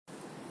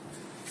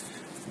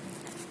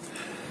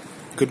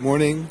Good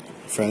morning,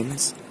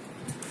 friends.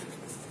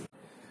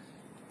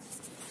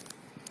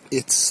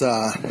 It's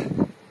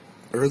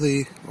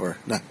early, or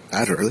not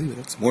that early, but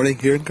it's morning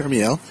here in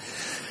Carmiel,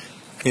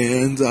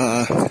 and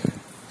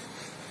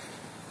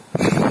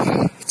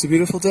it's a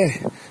beautiful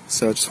day.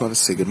 So I just want to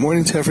say good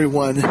morning to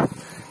everyone,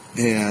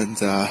 and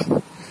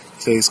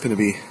today's going to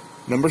be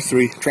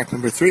track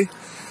number three,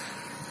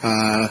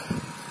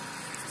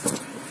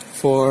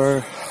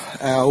 for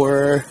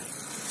our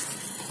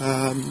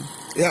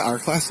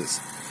classes.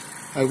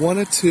 I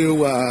wanted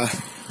to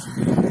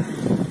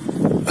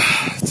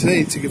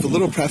today to give a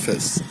little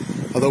preface.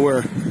 Although we're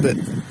a bit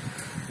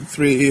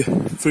three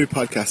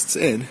podcasts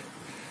in,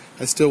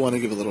 I still want to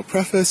give a little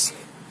preface.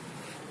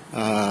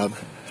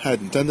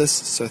 Hadn't done this,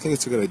 so I think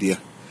it's a good idea.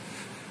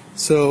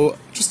 So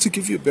just to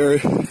give you a very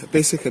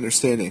basic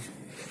understanding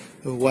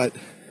of what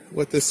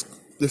this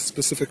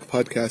specific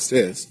podcast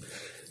is,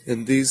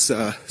 and these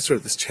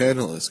this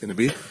channel is going to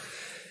be.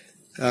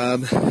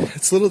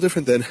 It's a little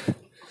different than,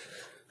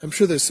 I'm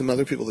sure there's some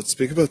other people that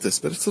speak about this,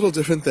 but it's a little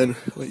different than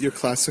what your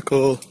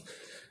classical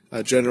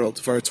general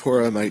Dvar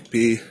Torah might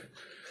be,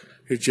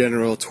 your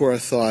general Torah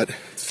thought,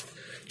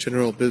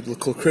 general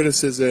biblical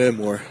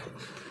criticism, or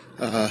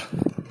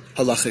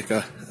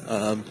halachika,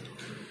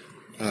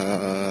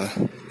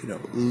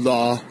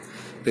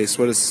 law-based.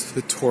 What does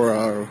the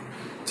Torah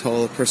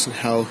tell a person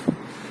how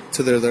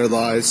to live their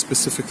lives,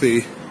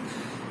 specifically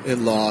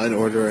in law and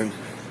order,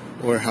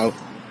 or how,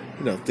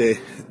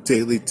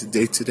 daily to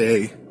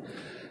day-to-day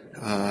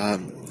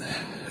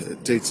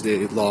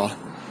law,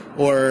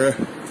 or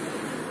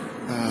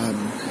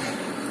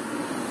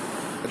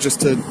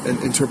just an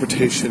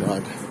interpretation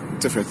on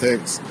different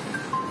things.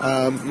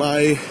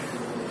 My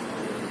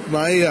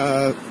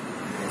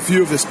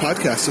view of this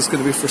podcast is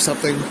going to be for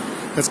something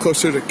that's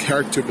closer to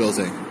character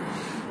building.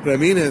 What I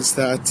mean is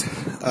that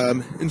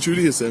in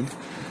Judaism,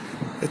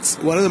 it's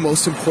one of the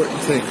most important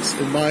things,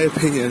 in my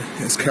opinion,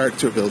 is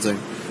character building.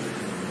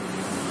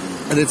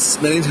 And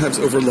it's many times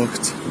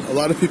overlooked. A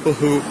lot of people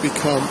who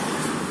become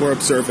more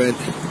observant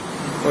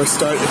or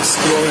start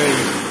exploring,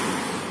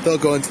 they'll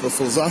go into the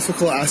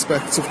philosophical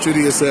aspects of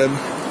Judaism,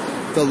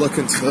 they'll look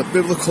into the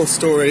biblical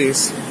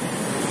stories,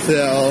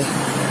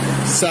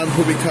 some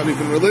who become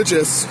even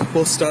religious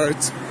will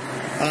start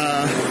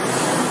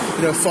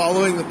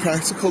following the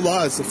practical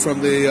laws from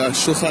the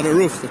Shulchan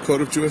Aruch, the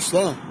Code of Jewish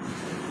Law,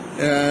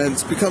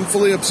 and become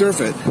fully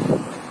observant.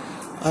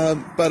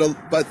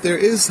 But there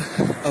is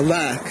a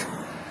lack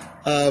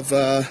of,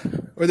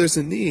 or there's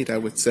a need, I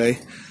would say,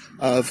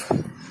 of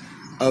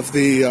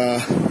the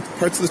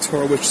parts of the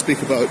Torah which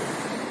speak about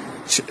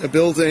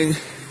building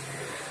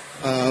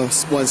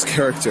one's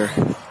character.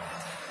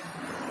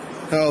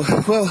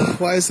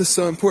 Why is this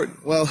so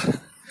important? Well,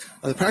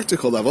 on the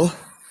practical level,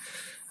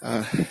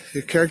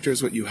 your character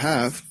is what you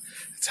have.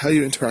 It's how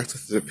you interact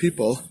with other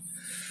people.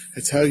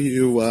 It's how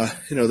you,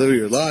 live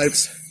your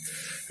lives.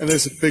 And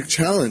there's a big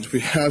challenge. We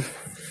have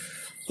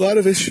a lot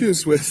of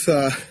issues with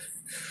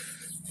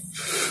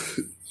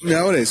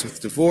nowadays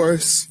with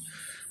divorce,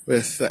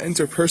 with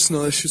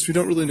interpersonal issues. We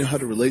don't really know how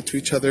to relate to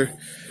each other.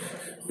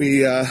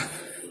 We have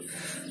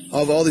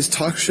all these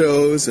talk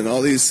shows and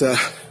all these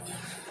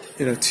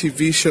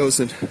TV shows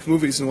and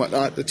movies and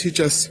whatnot that teach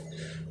us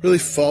really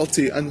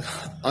faulty,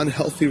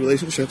 unhealthy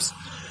relationships,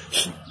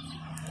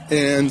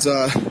 and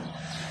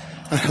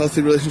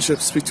unhealthy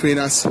relationships between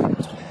us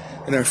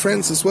and our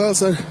friends, as well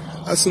as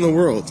us in the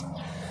world.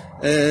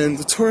 And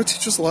the Torah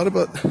teaches a lot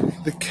about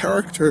the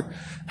character,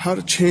 how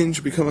to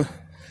change, become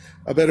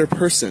a better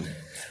person.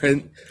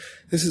 And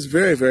this is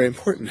very, very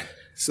important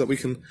so that we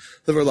can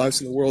live our lives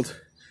in the world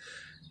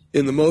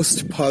in the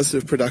most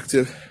positive,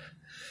 productive,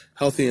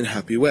 healthy, and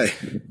happy way.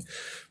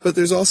 But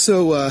there's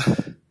also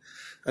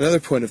another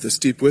point of this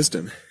deep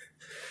wisdom.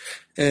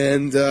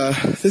 And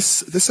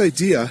this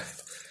idea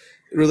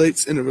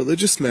relates in a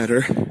religious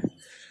matter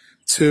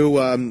to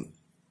a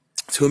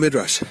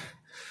midrash.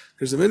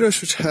 There's a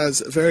midrash which has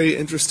a very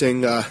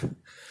interesting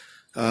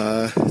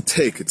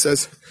take. It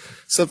says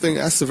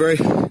asks a very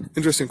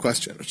interesting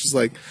question, which is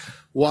like,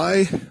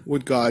 why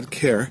would God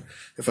care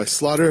if I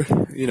slaughter,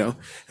 an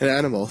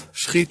animal?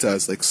 Shechita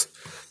is like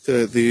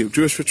the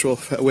Jewish ritual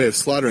way of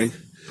slaughtering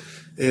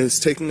is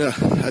taking a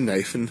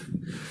knife, and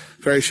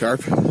very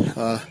sharp,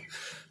 a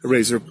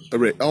razor,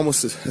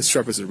 almost as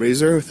sharp as a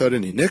razor without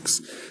any nicks,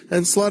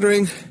 and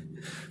slaughtering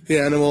the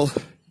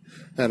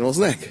animal's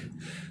neck.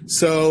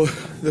 So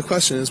the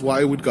question is,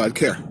 why would God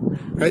care?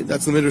 Right?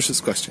 That's the Midrash's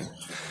question.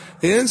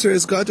 The answer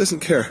is God doesn't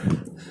care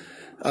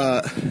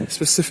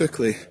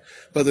specifically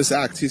about this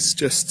act. He's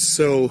just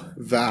so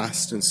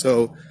vast and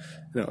so,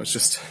 it's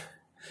just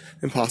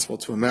impossible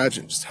to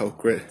imagine just how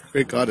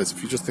great God is.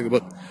 If you just think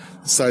about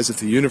the size of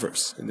the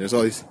universe, and there's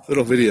all these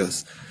little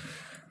videos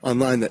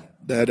online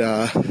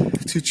that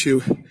teach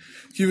you,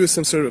 give you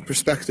some sort of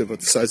perspective of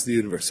the size of the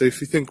universe. So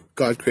if you think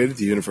God created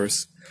the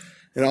universe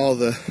and all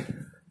the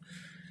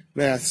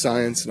math,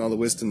 science, and all the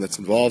wisdom that's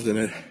involved in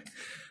it,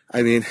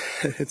 I mean,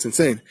 it's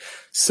insane.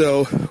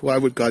 So why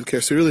would God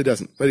care? So he really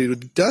doesn't. But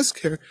what he does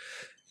care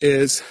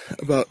is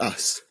about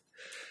us.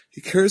 He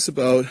cares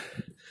about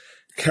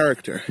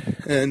character.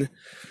 And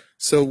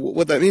so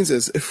what that means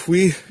is if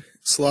we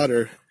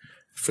slaughter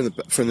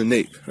from the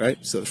nape, right?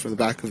 So from the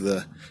back of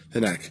the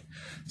neck.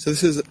 So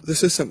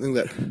this is something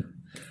that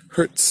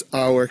hurts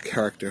our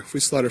character. If we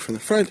slaughter from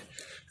the front,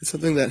 it's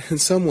something that in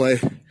some way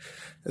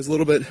is a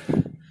little bit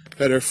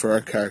better for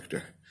our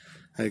character.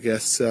 I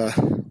guess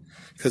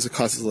because it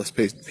causes less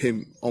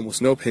pain,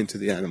 almost no pain to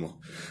the animal.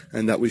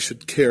 And that we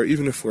should care,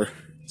 even if we're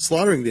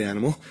slaughtering the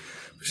animal,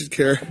 we should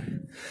care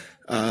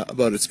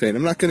about its pain.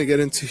 I'm not going to get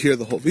into here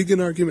the whole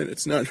vegan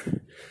argument.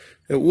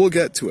 We'll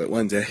get to it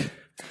one day.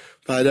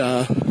 But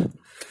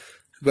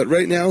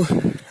right now,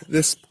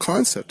 this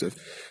concept of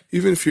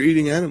even if you're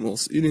eating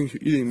animals,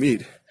 eating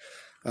meat,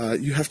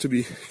 you have to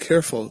be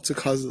careful to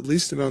cause the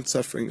least amount of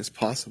suffering as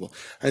possible.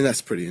 And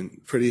that's pretty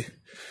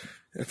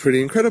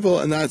incredible.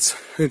 And it's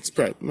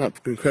not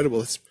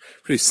incredible. It's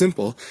pretty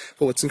simple.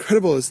 But what's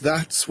incredible is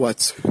that's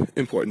what's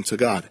important to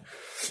God.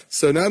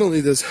 So not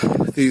only does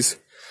the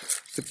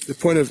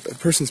point of a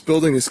person's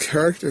building his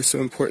character is so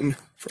important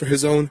for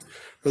his own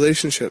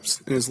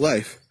relationships in his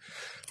life,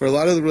 where a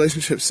lot of the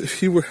relationships, if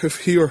he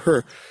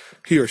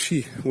or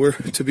she were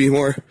to be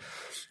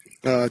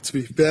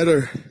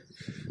better,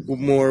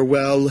 more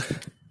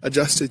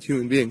well-adjusted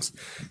human beings,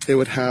 they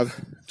would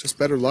have just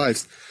better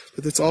lives.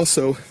 But this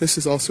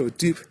is also a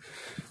deep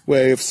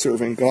way of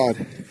serving God.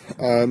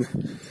 In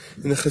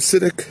the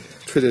Hasidic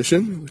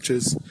tradition, which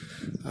is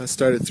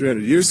started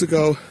 300 years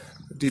ago,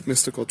 a deep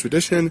mystical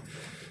tradition,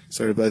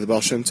 started by the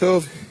Baal Shem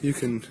Tov. You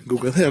can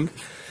Google him.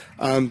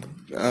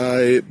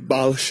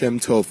 Baal Shem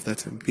Tov.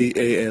 That's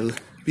Baalshemtov.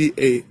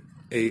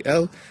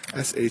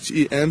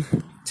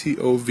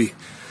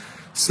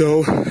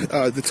 So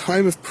the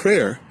time of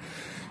prayer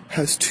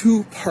has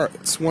two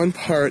parts. One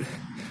part,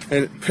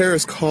 and prayer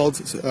is called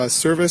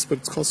service, but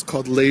it's also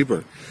called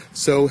labor.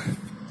 So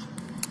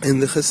in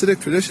the Hasidic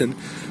tradition,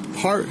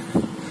 part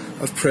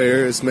of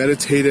prayer is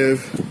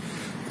meditative,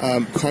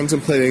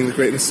 contemplating the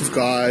greatness of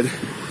God.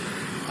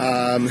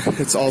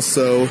 It's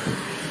also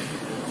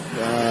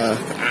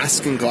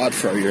asking God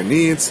for your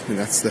needs, and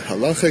that's the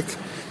halachic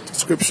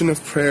description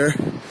of prayer.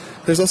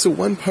 There's also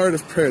one part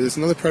of prayer, there's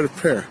another part of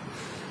prayer,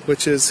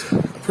 which is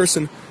a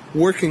person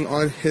working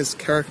on his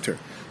character,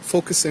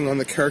 focusing on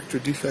the character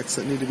defects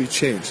that need to be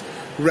changed,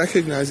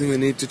 recognizing the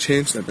need to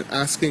change them, and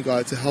asking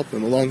God to help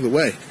them along the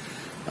way.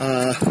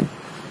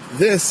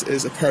 This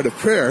is a part of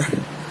prayer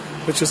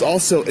which is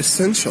also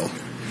essential.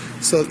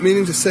 So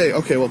meaning to say,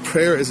 okay, well,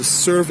 prayer is a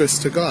service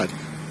to God.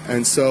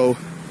 And so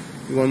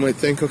one might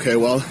think, okay,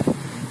 well,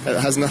 it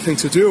has nothing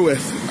to do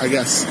with, I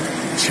guess,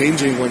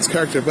 changing one's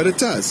character, but it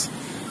does.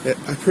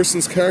 A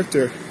person's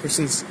character,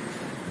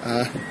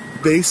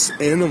 base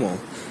animal,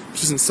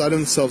 which is inside of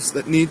themselves,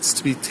 that needs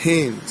to be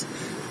tamed.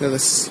 You know,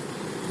 this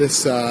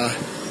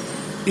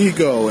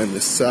ego and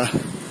this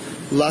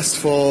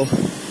lustful,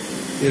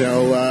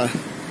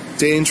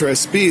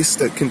 dangerous beast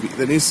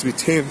that needs to be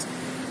tamed.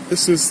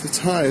 This is the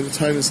time. The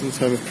time is in the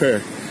time of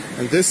prayer,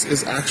 and this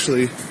is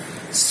actually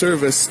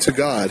service to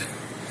God.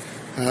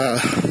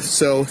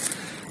 So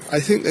I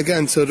think,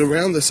 again, so to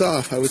round this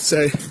off, I would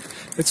say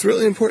it's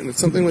really important. It's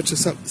something which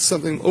is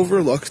something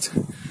overlooked,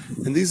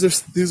 and these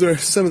are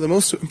some of the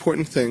most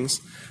important things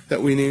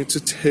that we need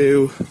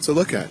to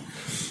look at.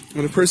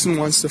 When a person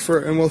wants to,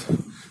 and we'll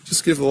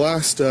just give the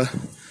last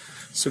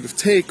sort of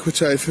take,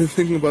 which I've been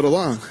thinking about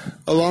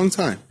a long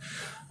time.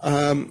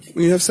 When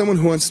you have someone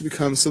who wants to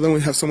become, so then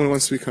we have someone who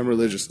wants to become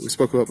religious, that we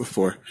spoke about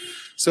before.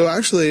 So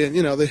actually,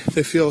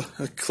 they feel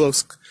a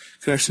close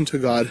connection to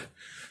God.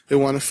 They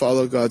want to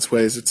follow God's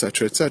ways,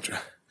 etc.,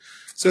 etc.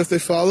 So if they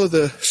follow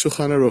the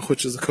Shulchan Aruch,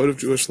 which is the code of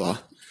Jewish law,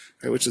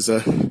 right, which is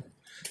a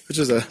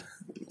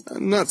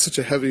not such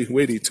a heavy,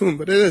 weighty tome,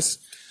 but there's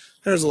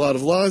a lot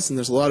of laws, and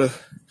there's a lot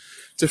of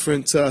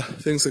different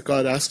things that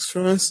God asks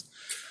from us,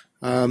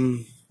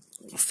 from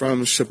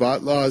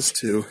Shabbat laws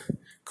to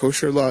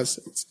kosher laws.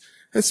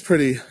 It's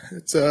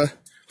a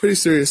pretty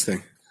serious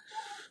thing.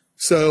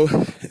 So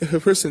if a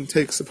person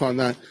takes upon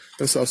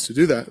themselves to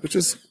do that, which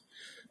is,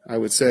 I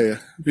would say,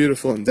 a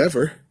beautiful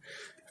endeavor,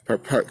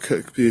 part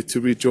could be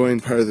to rejoin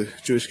part of the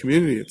Jewish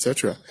community,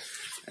 etc.,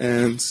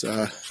 and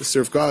to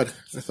serve God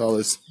with all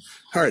his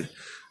heart.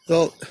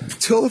 Well,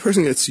 till the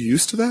person gets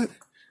used to that,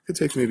 it could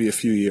take maybe a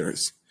few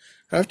years.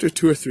 After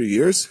 2 or 3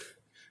 years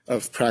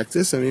of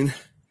practice,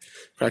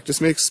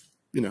 practice makes,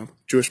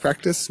 Jewish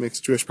practice makes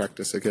Jewish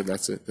practice. Again,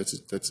 that's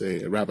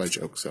a rabbi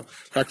joke. So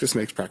practice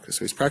makes practice.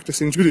 So he's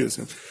practicing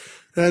Judaism.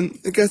 And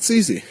it gets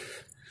easy.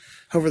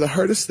 However, the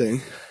hardest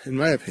thing, in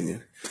my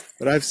opinion,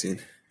 what I've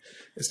seen,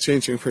 is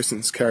changing a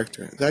person's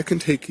character. That can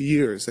take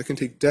years. That can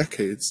take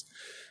decades.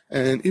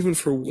 And even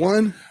for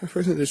a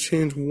person to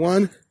change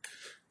one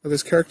of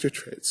his character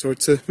traits, or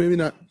to maybe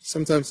not,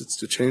 sometimes it's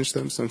to change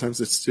them, sometimes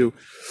it's to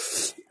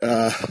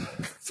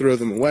throw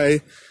them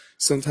away,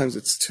 sometimes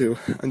it's to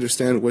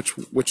understand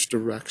which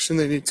direction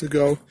they need to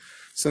go,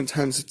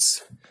 sometimes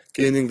it's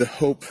gaining the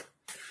hope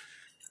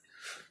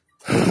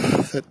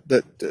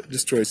that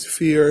destroys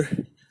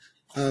fear.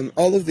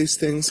 All of these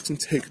things can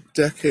take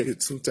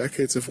decades and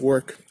decades of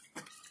work.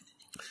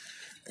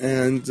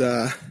 And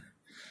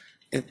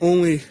and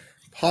only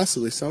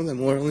possibly some of them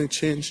will only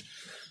change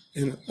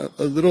in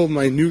a little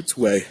minute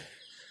way.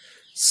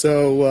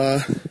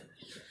 So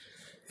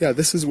yeah,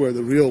 this is where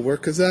the real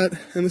work is at,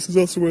 and this is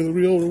also where the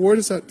real reward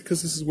is at,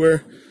 because this is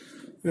where,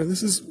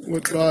 this is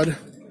what God,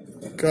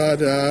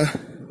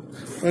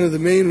 one of the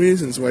main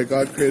reasons why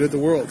God created the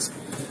world,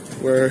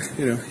 where,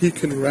 He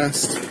can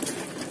rest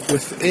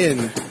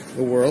within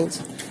the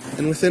world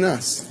and within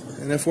us.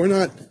 And if we're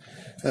not,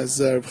 as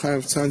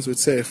Chaim Tzanz would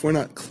say, if we're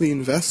not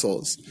clean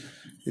vessels,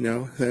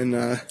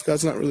 then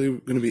God's not really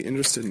going to be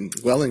interested in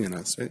dwelling in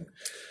us, right?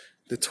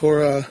 The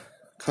Torah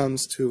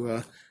comes to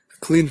a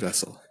clean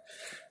vessel,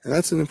 and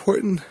that's an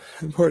important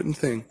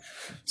thing.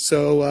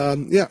 So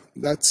yeah,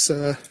 that's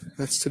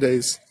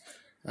today's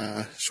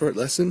short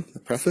lesson, the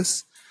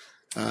preface.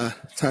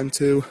 Time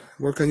to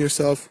work on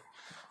yourself,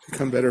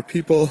 become better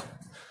people,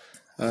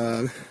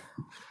 and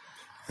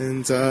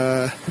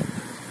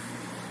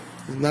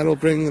that'll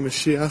bring the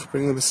Mashiach,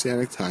 bring the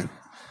Messianic time.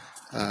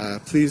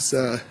 Please,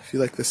 if you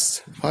like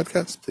this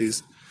podcast,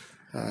 please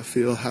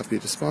feel happy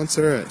to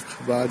sponsor at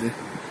Chabad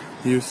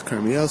Youth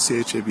Carmiel,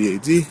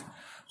 CHABAD,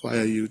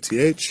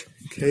 YOUTH,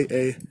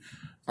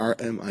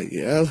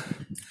 KARMIEL.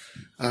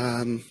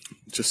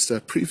 Just a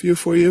preview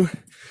for you.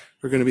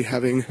 We're going to be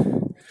having,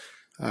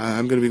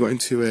 I'm going to be going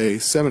to a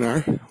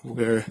seminar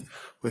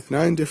with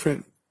 9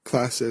 different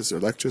classes or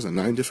lectures on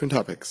 9 different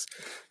topics.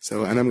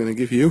 So, and I'm going to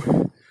give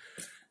you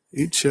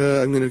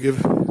I'm going to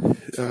give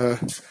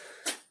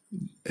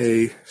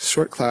a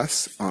short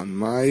class on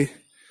my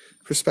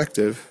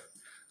perspective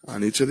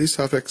on each of these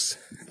topics,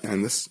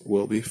 and this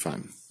will be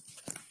fun.